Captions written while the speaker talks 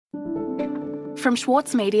From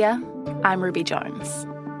Schwartz Media, I'm Ruby Jones.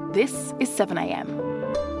 This is 7am.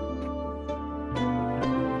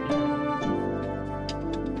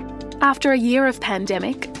 After a year of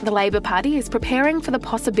pandemic, the Labor Party is preparing for the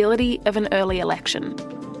possibility of an early election.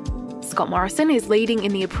 Scott Morrison is leading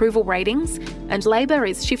in the approval ratings, and Labor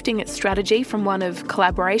is shifting its strategy from one of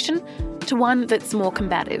collaboration to one that's more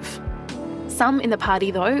combative. Some in the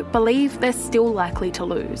party, though, believe they're still likely to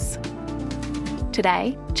lose.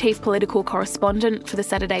 Today, Chief Political Correspondent for the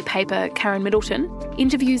Saturday paper, Karen Middleton,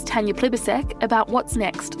 interviews Tanya Plibersek about what's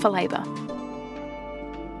next for Labor.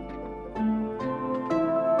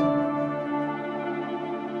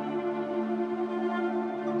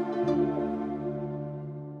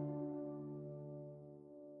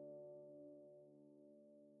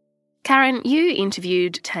 Karen, you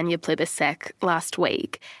interviewed Tanya Plibersek last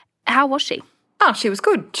week. How was she? Oh, she was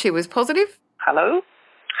good. She was positive.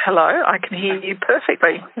 Hello, I can hear you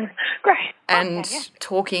perfectly. Great. And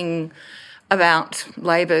talking about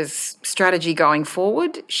Labor's strategy going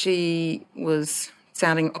forward, she was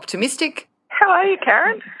sounding optimistic. How are you,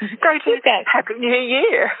 Karen? Great to hear that. Happy New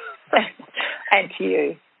Year. And to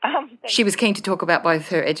you. She was keen to talk about both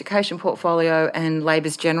her education portfolio and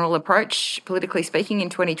Labor's general approach, politically speaking, in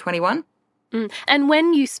 2021. And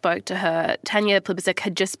when you spoke to her, Tanya Plibersek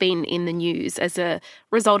had just been in the news as a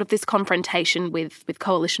result of this confrontation with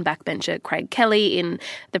coalition backbencher Craig Kelly in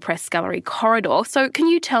the Press Gallery corridor. So can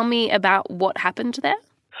you tell me about what happened there?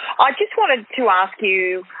 I just wanted to ask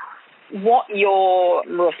you what your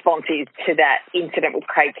response is to that incident with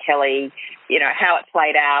Craig Kelly, how it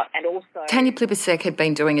played out, and also... Tanya Plibersek had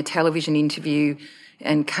been doing a television interview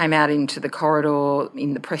and came out into the corridor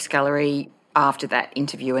in the Press Gallery after that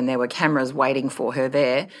interview, and there were cameras waiting for her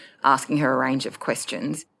there, asking her a range of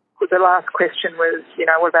questions. The last question was,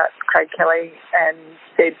 what about Craig Kelly? And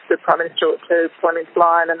said the Prime Minister ought to point his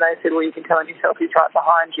line, and they said, well, you can tell him yourself, he's right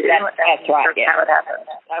behind you. That's right, yeah. How it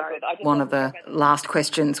happened. One of the last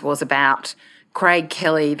questions was about Craig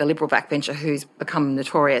Kelly, the Liberal backbencher who's become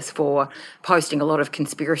notorious for posting a lot of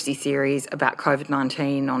conspiracy theories about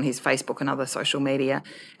COVID-19 on his Facebook and other social media,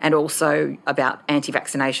 and also about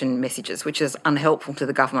anti-vaccination messages, which is unhelpful to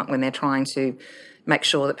the government when they're trying to make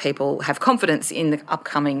sure that people have confidence in the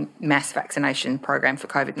upcoming mass vaccination program for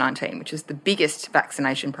COVID-19, which is the biggest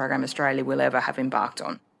vaccination program Australia will ever have embarked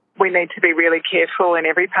on. We need to be really careful in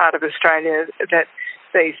every part of Australia that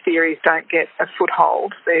these theories don't get a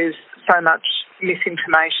foothold. There's so much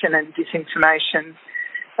misinformation and disinformation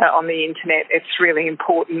on the internet. It's really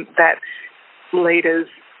important that leaders,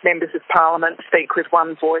 members of Parliament, speak with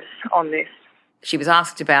one voice on this. She was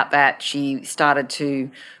asked about that. She started to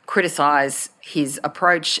criticise his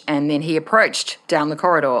approach, and then he approached down the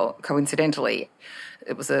corridor, coincidentally.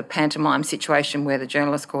 It was a pantomime situation where the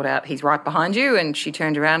journalist called out, "He's right behind you," and she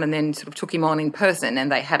turned around and then sort of took him on in person,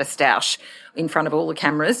 and they had a stoush in front of all the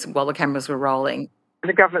cameras while the cameras were rolling.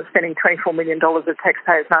 The government's spending $24 million of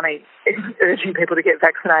taxpayers' money urging people to get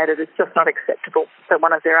vaccinated. It's just not acceptable that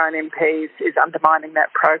one of their own MPs is undermining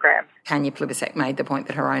that program. Tanya Plibersek made the point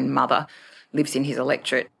that her own mother lives in his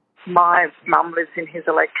electorate. My mum lives in his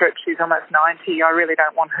electorate. She's almost 90. I really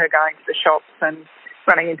don't want her going to the shops and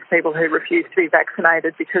running into people who refuse to be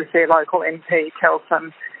vaccinated because their local MP tells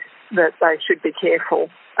them that they should be careful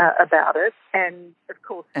about it. And, of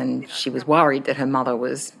course... And she was worried that her mother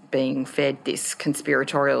was being fed this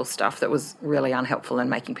conspiratorial stuff that was really unhelpful and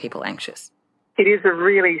making people anxious. It is a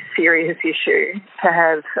really serious issue to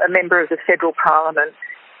have a member of the federal parliament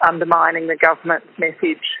undermining the government's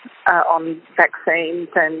message on vaccines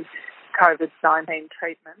and COVID-19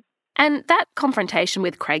 treatment. And that confrontation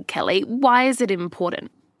with Craig Kelly, why is it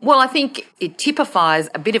important? Well, I think it typifies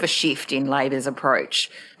a bit of a shift in Labor's approach.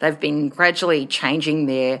 They've been gradually changing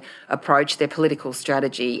their approach, their political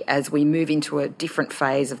strategy, as we move into a different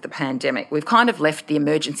phase of the pandemic. We've kind of left the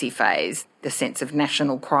emergency phase, the sense of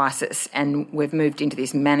national crisis, and we've moved into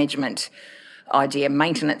this management idea,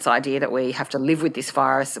 maintenance idea that we have to live with this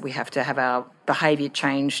virus, that we have to have our behaviour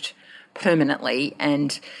changed permanently.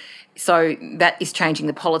 And so that is changing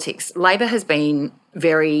the politics. Labor has been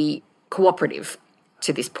very cooperative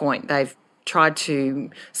to this point. They've tried to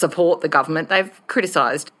support the government. They've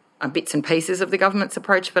criticised bits and pieces of the government's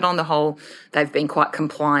approach, but on the whole, they've been quite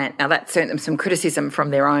compliant. Now, that's earned them some criticism from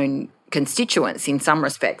their own constituents in some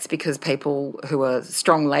respects, because people who are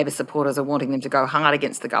strong Labor supporters are wanting them to go hard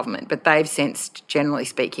against the government. But they've sensed, generally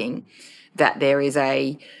speaking, that there is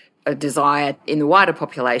a desire in the wider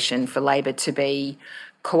population for Labor to be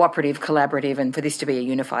cooperative, collaborative, and for this to be a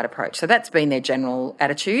unified approach. So that's been their general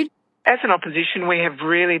attitude. As an opposition, we have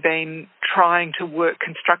really been trying to work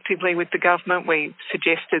constructively with the government. We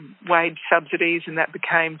suggested wage subsidies and that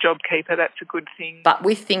became JobKeeper. That's a good thing. But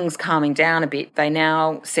with things calming down a bit, they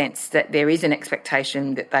now sense that there is an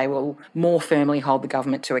expectation that they will more firmly hold the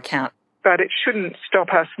government to account. But it shouldn't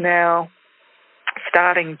stop us now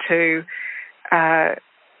starting to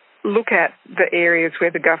look at the areas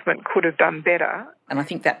where the government could have done better. And I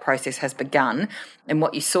think that process has begun. And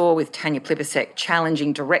what you saw with Tanya Plibersek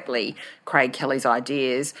challenging directly Craig Kelly's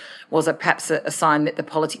ideas was perhaps a sign that the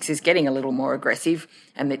politics is getting a little more aggressive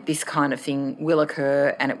and that this kind of thing will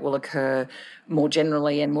occur, and it will occur more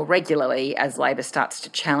generally and more regularly as Labor starts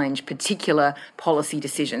to challenge particular policy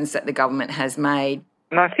decisions that the government has made.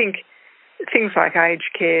 And I think things like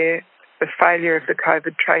aged care, the failure of the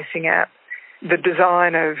COVID tracing app, the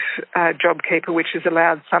design of JobKeeper, which has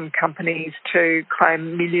allowed some companies to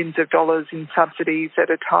claim millions of dollars in subsidies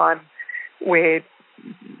at a time where,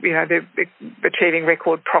 they're achieving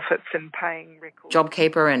record profits and paying record.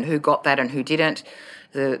 JobKeeper and who got that and who didn't,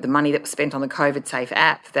 the money that was spent on the COVID Safe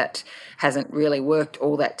app that hasn't really worked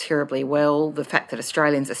all that terribly well, the fact that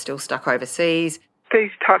Australians are still stuck overseas.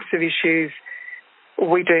 These types of issues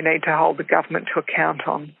we do need to hold the government to account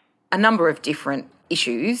on. A number of different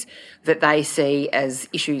issues that they see as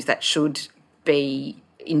issues that should be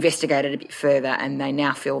investigated a bit further, and they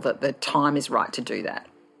now feel that the time is right to do that.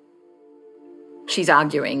 She's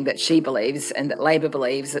arguing that she believes and that Labor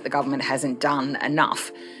believes that the government hasn't done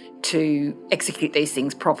enough to execute these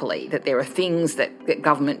things properly, that there are things that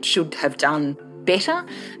government should have done better,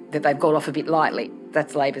 that they've got off a bit lightly.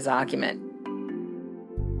 That's Labor's argument.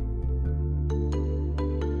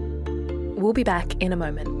 We'll be back in a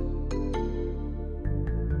moment.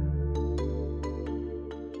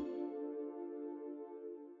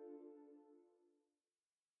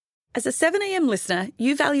 As a 7am listener,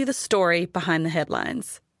 you value the story behind the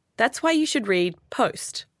headlines. That's why you should read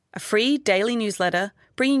Post, a free daily newsletter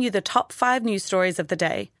bringing you the top 5 news stories of the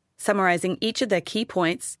day, summarising each of their key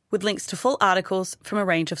points with links to full articles from a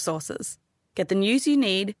range of sources. Get the news you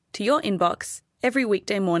need to your inbox every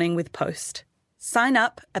weekday morning with Post. Sign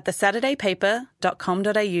up at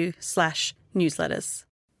thesaturdaypaper.com.au/newsletters.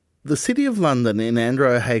 The City of London in Andrew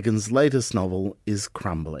O'Hagan's latest novel is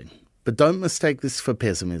crumbling. But don't mistake this for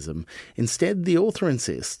pessimism. Instead, the author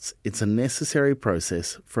insists it's a necessary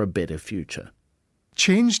process for a better future.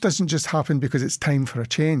 Change doesn't just happen because it's time for a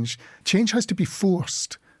change. Change has to be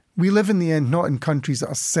forced. We live in the end not in countries that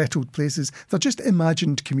are settled places, they're just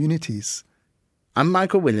imagined communities. I'm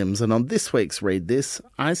Michael Williams, and on this week's Read This,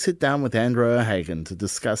 I sit down with Andrew O'Hagan to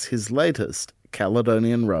discuss his latest,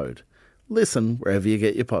 Caledonian Road. Listen wherever you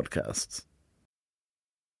get your podcasts.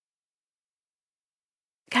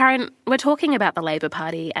 Karen, we're talking about the Labor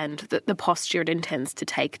Party and the posture it intends to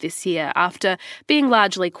take this year after being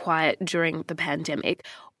largely quiet during the pandemic.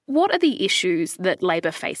 What are the issues that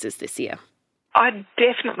Labor faces this year? I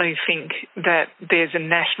definitely think that there's a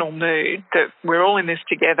national mood that we're all in this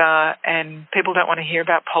together, and people don't want to hear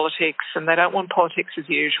about politics, and they don't want politics as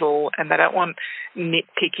usual, and they don't want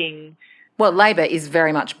nitpicking. Well, Labor is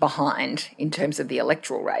very much behind in terms of the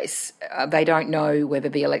electoral race. They don't know whether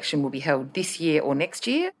the election will be held this year or next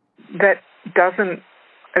year. That doesn't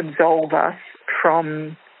absolve us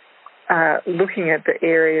from looking at the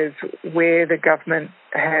areas where the government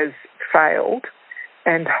has failed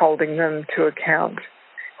and holding them to account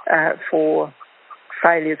for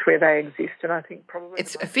failures where they exist. And I think probably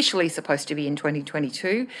it's officially supposed to be in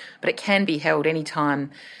 2022, but it can be held any time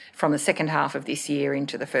from the second half of this year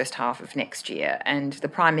into the first half of next year. And the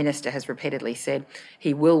Prime Minister has repeatedly said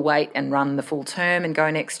he will wait and run the full term and go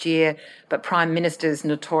next year, but Prime Ministers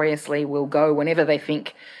notoriously will go whenever they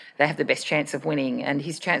think they have the best chance of winning, and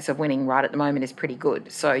his chance of winning right at the moment is pretty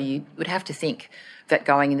good. So you would have to think that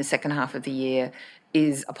going in the second half of the year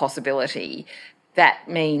is a possibility. That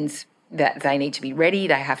means that they need to be ready.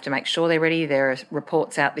 They have to make sure they're ready. There are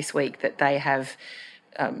reports out this week that they have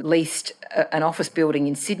leased an office building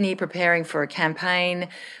in Sydney preparing for a campaign,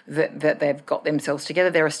 that they've got themselves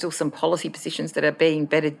together. There are still some policy positions that are being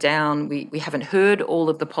bedded down. We haven't heard all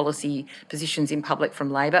of the policy positions in public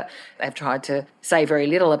from Labor. They've tried to say very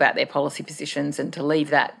little about their policy positions and to leave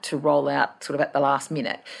that to roll out sort of at the last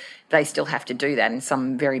minute. They still have to do that in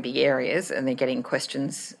some very big areas, and they're getting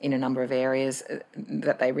questions in a number of areas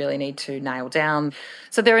that they really need to nail down.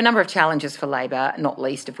 So there are a number of challenges for Labor, not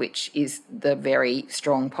least of which is the very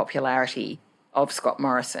strong popularity of Scott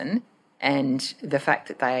Morrison and the fact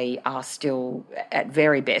that they are still at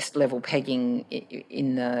very best level pegging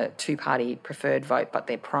in the two-party preferred vote, but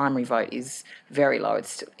their primary vote is very low.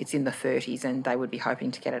 It's in the 30s, and they would be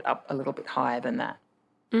hoping to get it up a little bit higher than that.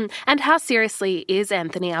 And how seriously is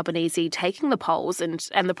Anthony Albanese taking the polls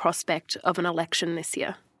and the prospect of an election this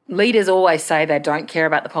year? Leaders always say they don't care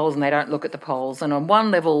about the polls and they don't look at the polls. And on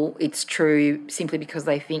one level, it's true simply because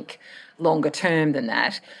they think longer term than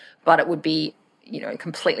that. But it would be,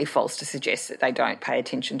 completely false to suggest that they don't pay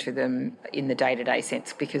attention to them in the day-to-day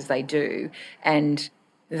sense, because they do. And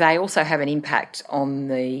they also have an impact on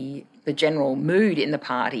the general mood in the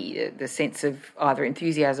party, the sense of either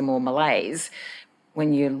enthusiasm or malaise.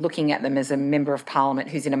 When you're looking at them as a member of parliament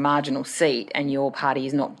who's in a marginal seat and your party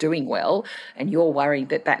is not doing well and you're worried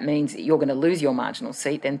that means that you're going to lose your marginal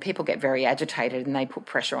seat, then people get very agitated and they put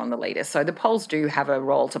pressure on the leader. So the polls do have a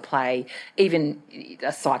role to play, even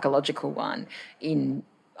a psychological one, in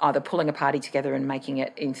either pulling a party together and making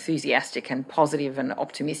it enthusiastic and positive and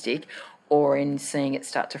optimistic, or in seeing it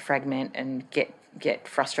start to fragment and get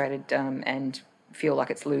frustrated and feel like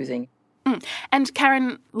it's losing. And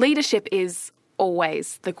Karen, leadership is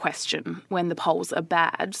always the question when the polls are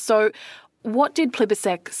bad. So what did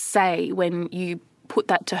Plibersek say when you put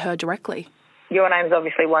that to her directly? Your name's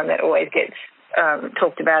obviously one that always gets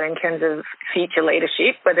talked about in terms of future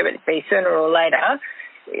leadership, whether it be sooner or later.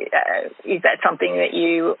 Is that something that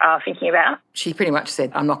you are thinking about? She pretty much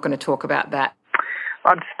said, I'm not going to talk about that.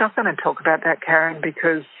 I'm just not going to talk about that, Karen,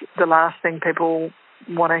 because the last thing people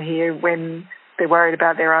want to hear when they're worried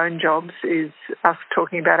about their own jobs is us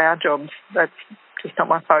talking about our jobs. That's just not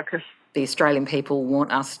my focus. The Australian people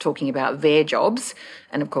want us talking about their jobs,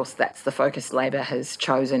 and of course that's the focus Labor has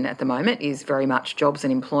chosen at the moment, is very much jobs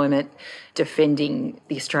and employment, defending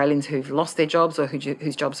the Australians who've lost their jobs or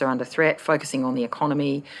whose jobs are under threat, focusing on the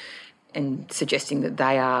economy and suggesting that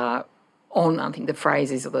they are on, I think the phrase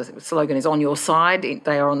is, or the slogan is, on your side.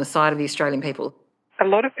 They are on the side of the Australian people. A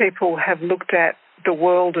lot of people have looked at the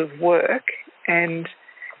world of work and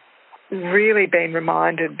really been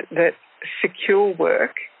reminded that secure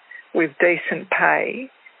work with decent pay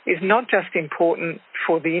is not just important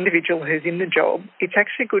for the individual who's in the job, it's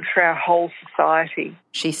actually good for our whole society.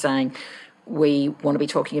 She's saying we want to be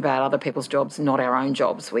talking about other people's jobs, not our own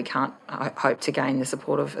jobs. We can't hope to gain the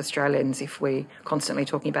support of Australians if we're constantly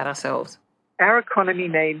talking about ourselves. Our economy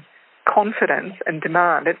needs confidence and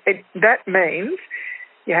demand. That means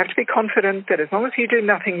you have to be confident that as long as you do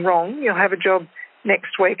nothing wrong, you'll have a job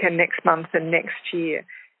next week and next month and next year.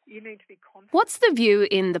 You need to be confident. What's the view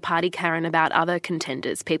in the party, Karen, about other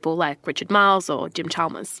contenders, people like Richard Marles or Jim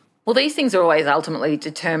Chalmers? Well, these things are always ultimately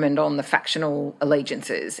determined on the factional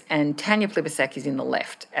allegiances, and Tanya Plibersek is in the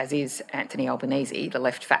left, as is Anthony Albanese, the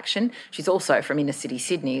left faction. She's also from inner city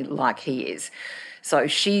Sydney, like he is. So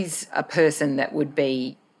she's a person that would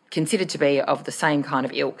be considered to be of the same kind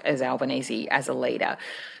of ilk as Albanese as a leader.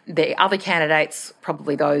 The other candidates,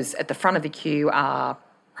 probably those at the front of the queue, are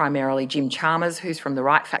primarily Jim Chalmers, who's from the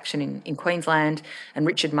right faction in Queensland, and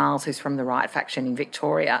Richard Marles, who's from the right faction in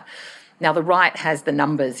Victoria. Now, the right has the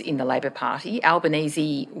numbers in the Labor Party.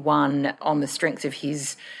 Albanese won on the strength of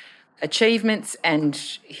his achievements and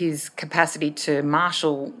his capacity to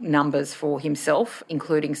marshal numbers for himself,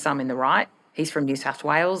 including some in the right. He's from New South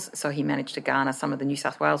Wales, so he managed to garner some of the New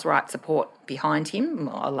South Wales right support behind him,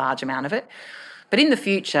 a large amount of it. But in the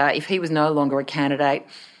future, if he was no longer a candidate,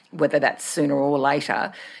 whether that's sooner or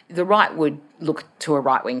later, the right would look to a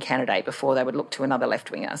right-wing candidate before they would look to another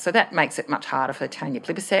left-winger. So that makes it much harder for Tanya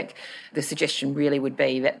Plibersek. The suggestion really would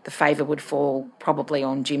be that the favour would fall probably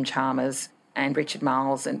on Jim Chalmers and Richard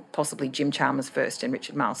Marles, and possibly Jim Chalmers first and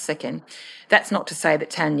Richard Marles second. That's not to say that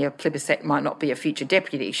Tanya Plibersek might not be a future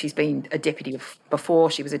deputy. She's been a deputy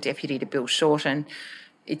before. She was a deputy to Bill Shorten.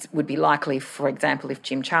 It would be likely, for example, if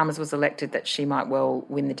Jim Chalmers was elected, that she might well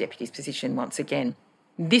win the deputy's position once again.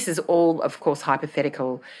 This is all, of course,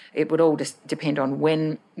 hypothetical. It would all just depend on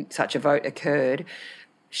when such a vote occurred.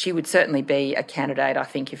 She would certainly be a candidate, I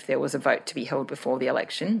think, if there was a vote to be held before the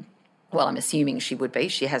election. Well, I'm assuming she would be.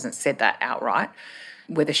 She hasn't said that outright.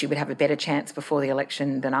 Whether she would have a better chance before the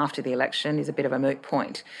election than after the election is a bit of a moot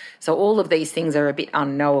point. So all of these things are a bit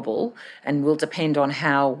unknowable and will depend on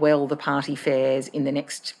how well the party fares in the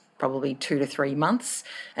next probably 2 to 3 months,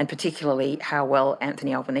 and particularly how well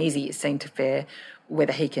Anthony Albanese is seen to fare,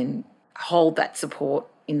 whether he can hold that support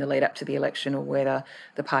in the lead up to the election or whether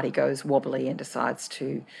the party goes wobbly and decides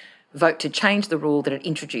to vote to change the rule that it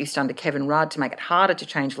introduced under Kevin Rudd to make it harder to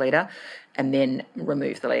change leader and then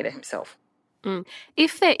remove the leader himself.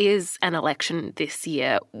 If there is an election this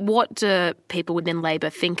year, what do people within Labor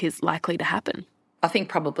think is likely to happen? I think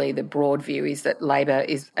probably the broad view is that Labor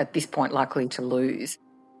is at this point likely to lose.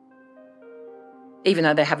 Even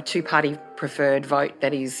though they have a two-party preferred vote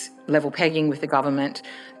that is level pegging with the government.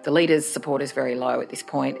 The leader's support is very low at this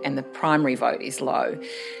point, and the primary vote is low.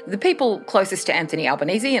 The people closest to Anthony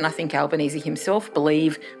Albanese, and I think Albanese himself,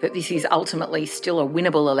 believe that this is ultimately still a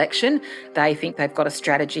winnable election. They think they've got a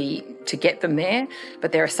strategy to get them there,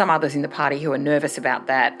 but there are some others in the party who are nervous about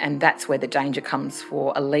that, and that's where the danger comes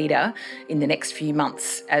for a leader in the next few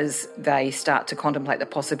months as they start to contemplate the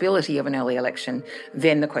possibility of an early election.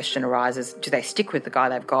 Then the question arises, do they stick with the guy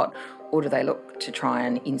they've got, or do they look to try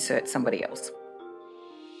and insert somebody else?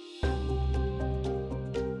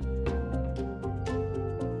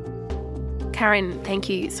 Karen, thank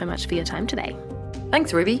you so much for your time today.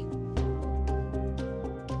 Thanks, Ruby.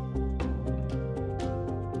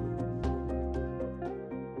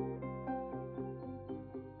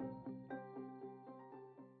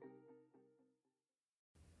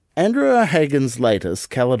 Andrew O'Hagan's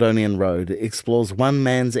latest, Caledonian Road, explores one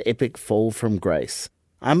man's epic fall from grace.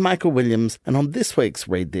 I'm Michael Williams, and on this week's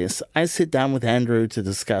Read This, I sit down with Andrew to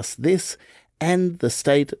discuss this and the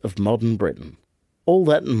state of modern Britain. All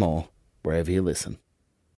that and more, wherever you listen.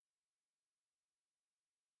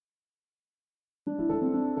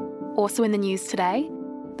 Also in the news today,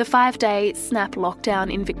 the 5-day snap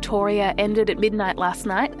lockdown in Victoria ended at midnight last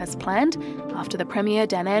night, as planned, after the Premier,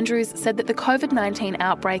 Dan Andrews, said that the COVID-19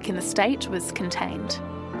 outbreak in the state was contained.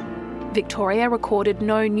 Victoria recorded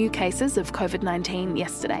no new cases of COVID-19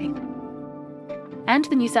 yesterday. And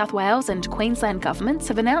the New South Wales and Queensland governments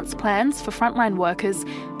have announced plans for frontline workers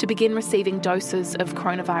to begin receiving doses of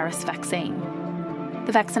coronavirus vaccine.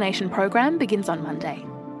 The vaccination program begins on Monday.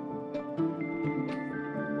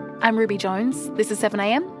 I'm Ruby Jones. This is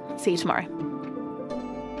 7am. See you tomorrow.